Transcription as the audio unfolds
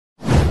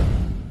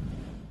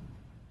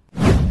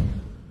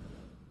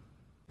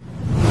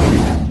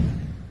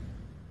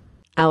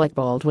Alec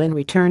Baldwin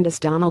returned as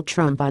Donald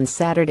Trump on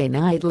Saturday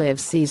Night Live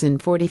Season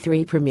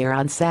 43 premiere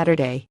on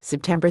Saturday,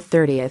 September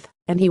 30th,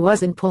 and he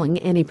wasn't pulling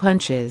any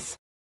punches.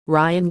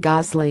 Ryan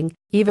Gosling,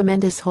 Eva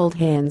Mendes hold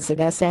hands at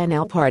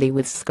SNL party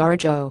with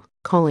ScarJo,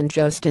 Colin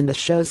Jost in the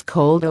show's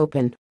cold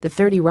open. The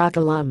 30 Rock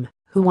alum,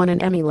 who won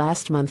an Emmy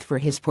last month for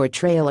his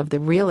portrayal of the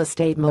real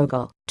estate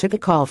mogul, took a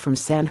call from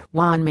San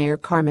Juan Mayor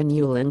Carmen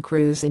Yulín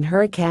Cruz in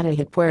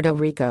hurricane-hit Puerto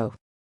Rico.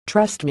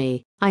 "Trust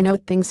me, I know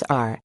things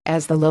are,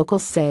 as the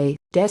locals say,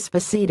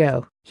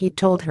 despacito," he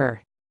told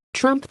her.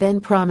 Trump then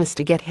promised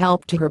to get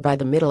help to her by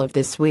the middle of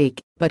this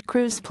week, but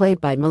Cruz,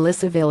 played by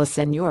Melissa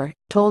Villaseñor,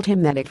 told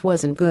him that it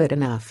wasn't good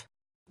enough.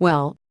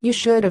 "Well, you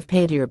should have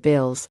paid your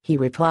bills," he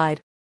replied.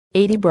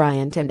 Aidy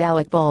Bryant and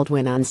Alec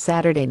Baldwin on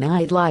Saturday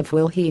Night Live.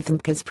 Will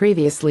Heathcock has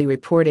previously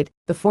reported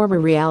the former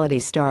reality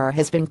star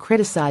has been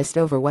criticized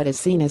over what is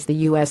seen as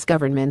the U.S.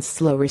 government's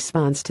slow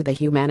response to the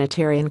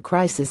humanitarian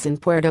crisis in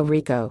Puerto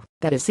Rico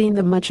that has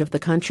seen much of the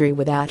country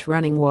without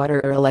running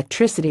water or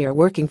electricity or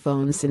working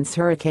phones since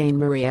Hurricane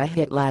Maria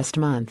hit last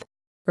month.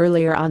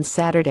 Earlier on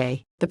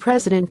Saturday, the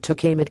president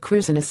took aim at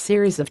Cruz in a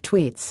series of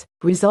tweets,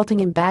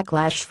 resulting in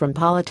backlash from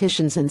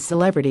politicians and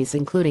celebrities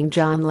including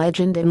John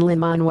Legend and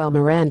Lin-Manuel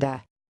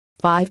Miranda.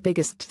 "5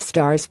 biggest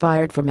stars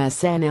fired from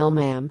SNL.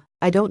 Ma'am,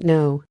 I don't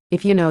know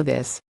if you know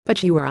this,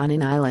 but you were on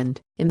an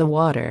island, in the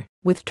water,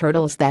 with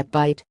turtles that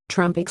bite,"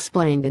 Trump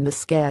explained in the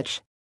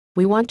sketch.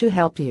 "We want to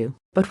help you,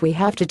 but we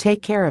have to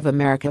take care of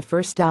America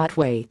first.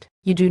 Wait,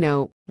 you do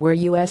know we're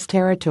U.S.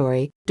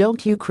 territory,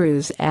 don't you?"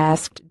 Cruz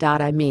asked.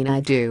 "I mean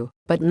I do,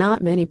 but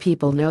not many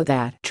people know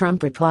that,"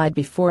 Trump replied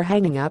before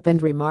hanging up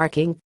and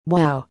remarking,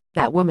 "Wow,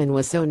 that woman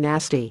was so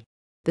nasty."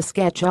 The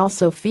sketch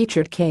also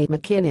featured Kate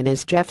McKinnon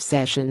as Jeff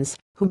Sessions,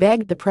 who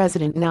begged the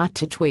president not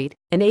to tweet,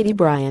 and Aidy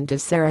Bryant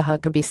as Sarah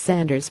Huckabee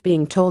Sanders,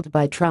 being told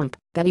by Trump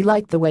that he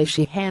liked the way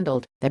she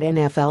handled that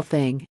NFL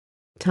thing.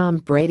 Tom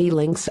Brady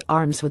links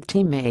arms with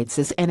teammates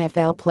as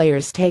NFL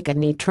players take a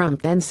knee.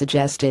 Trump then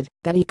suggested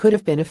that he could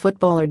have been a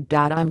footballer.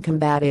 "I'm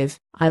combative,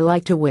 I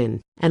like to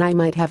win, and I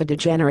might have a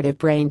degenerative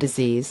brain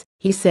disease,"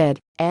 he said,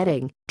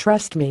 adding,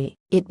 "Trust me,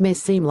 it may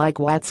seem like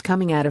what's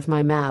coming out of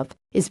my mouth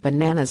is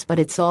bananas, but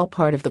it's all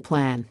part of the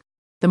plan.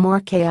 The more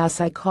chaos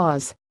I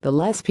cause, the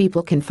less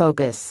people can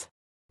focus.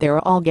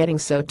 They're all getting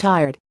so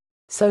tired.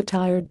 So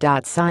tired."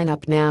 Sign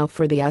up now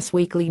for the Us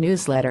Weekly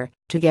newsletter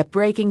to get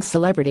breaking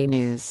celebrity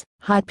news,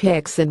 hot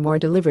picks and more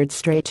delivered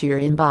straight to your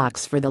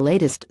inbox. For the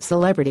latest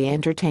celebrity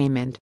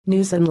entertainment,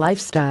 news and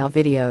lifestyle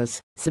videos,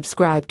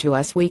 subscribe to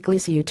Us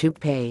Weekly's YouTube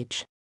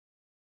page.